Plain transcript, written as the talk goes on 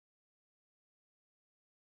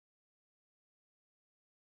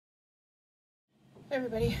Hi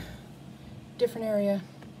everybody, different area.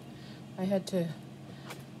 I had to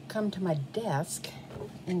come to my desk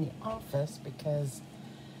in the office because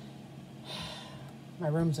my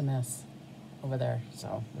room's a mess over there.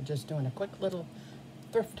 So we're just doing a quick little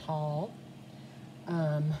thrift haul.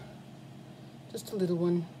 Just a little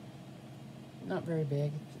one, not very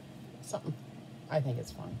big, something I think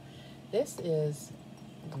it's fun. This is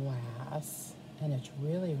glass and it's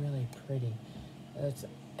really, really pretty. It's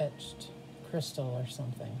etched crystal or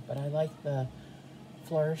something, but I like the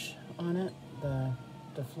flourish on it,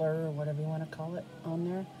 the fleur or whatever you want to call it on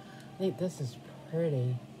there. I think this is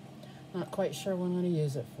pretty. Not quite sure what I'm going to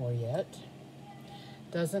use it for yet.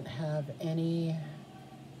 Doesn't have any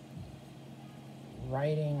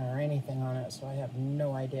writing or anything on it, so I have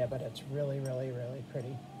no idea, but it's really, really, really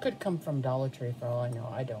pretty. Could come from Dollar Tree for all I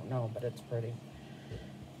know. I don't know, but it's pretty.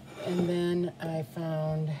 And then I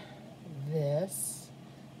found this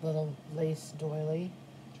little lace doily.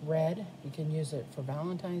 It's red. You can use it for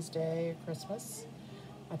Valentine's Day or Christmas.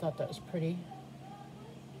 I thought that was pretty,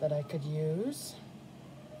 that I could use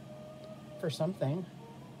for something,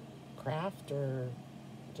 craft, or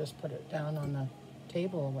just put it down on the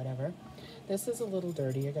table or whatever. This is a little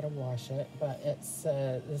dirty. You gotta wash it, but it's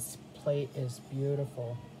this plate is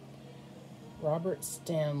beautiful. Robert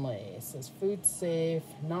Stanley says food safe,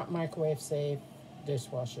 not microwave safe,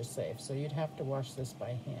 dishwasher safe. So you'd have to wash this by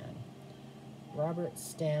hand. Robert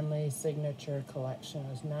Stanley Signature Collection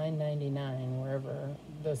is $9.99 wherever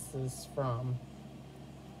this is from.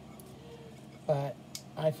 But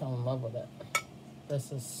I fell in love with it.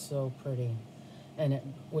 This is so pretty. And it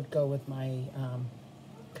would go with my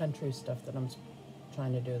country stuff that I'm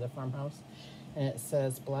trying to do, the farmhouse. And it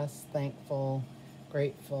says blessed, thankful,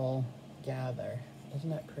 grateful, gather.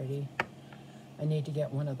 Isn't that pretty? I need to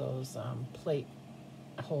get one of those plate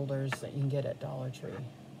holders that you can get at Dollar Tree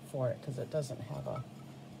for it, because it doesn't have a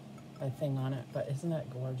thing on it. But isn't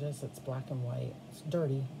that gorgeous? It's black and white. It's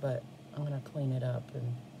dirty, but I'm gonna clean it up,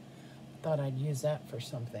 and thought I'd use that for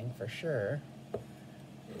something for sure.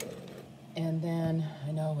 And then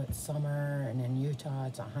I know it's summer, and in Utah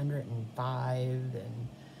it's 105,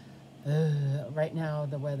 and right now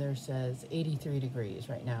the weather says 83 degrees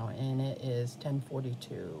right now, and it is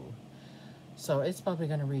 10:42. So it's probably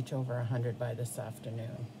going to reach over 100 by this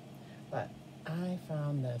afternoon. But I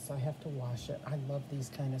found this. I have to wash it. I love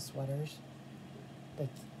these kind of sweaters.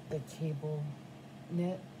 The cable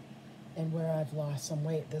knit. And where I've lost some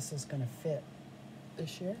weight, this is going to fit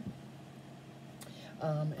this year.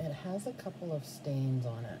 It has a couple of stains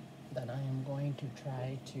on it that I am going to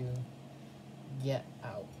try to get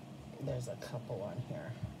out. There's a couple on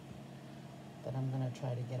here that I'm going to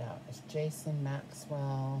try to get out. It's Jason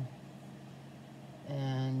Maxwell,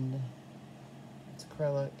 and it's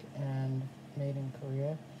acrylic and made in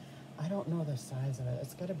Korea. I don't know the size of it.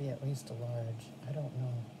 It's got to be at least a large. I don't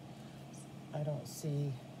know. I don't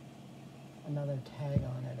see another tag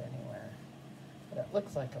on it anywhere, but it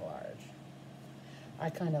looks like a large. I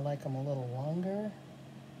kind of like them a little longer,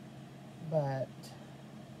 but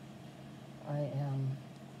I am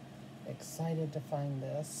excited to find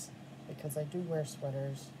this because I do wear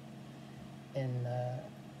sweaters in the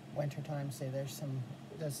wintertime. See, there's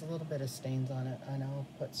a little bit of stains on it, and I'll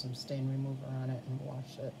put some stain remover on it and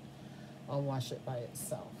wash it. I'll wash it by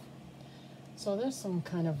itself. So there's some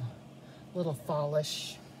kind of little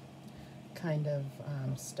fallish kind of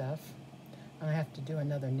stuff. I have to do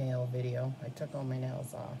another nail video. I took all my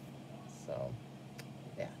nails off. So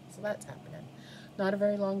yeah, so that's happening. Not a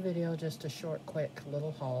very long video, just a short, quick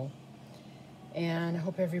little haul. And I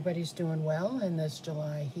hope everybody's doing well in this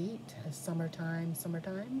July heat, summertime.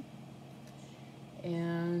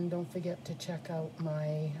 And don't forget to check out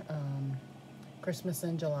my Christmas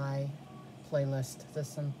in July playlist. There's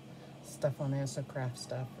some stuff on there, some craft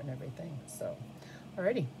stuff and everything. So,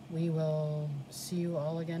 alrighty, we will see you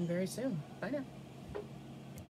all again very soon. Bye now.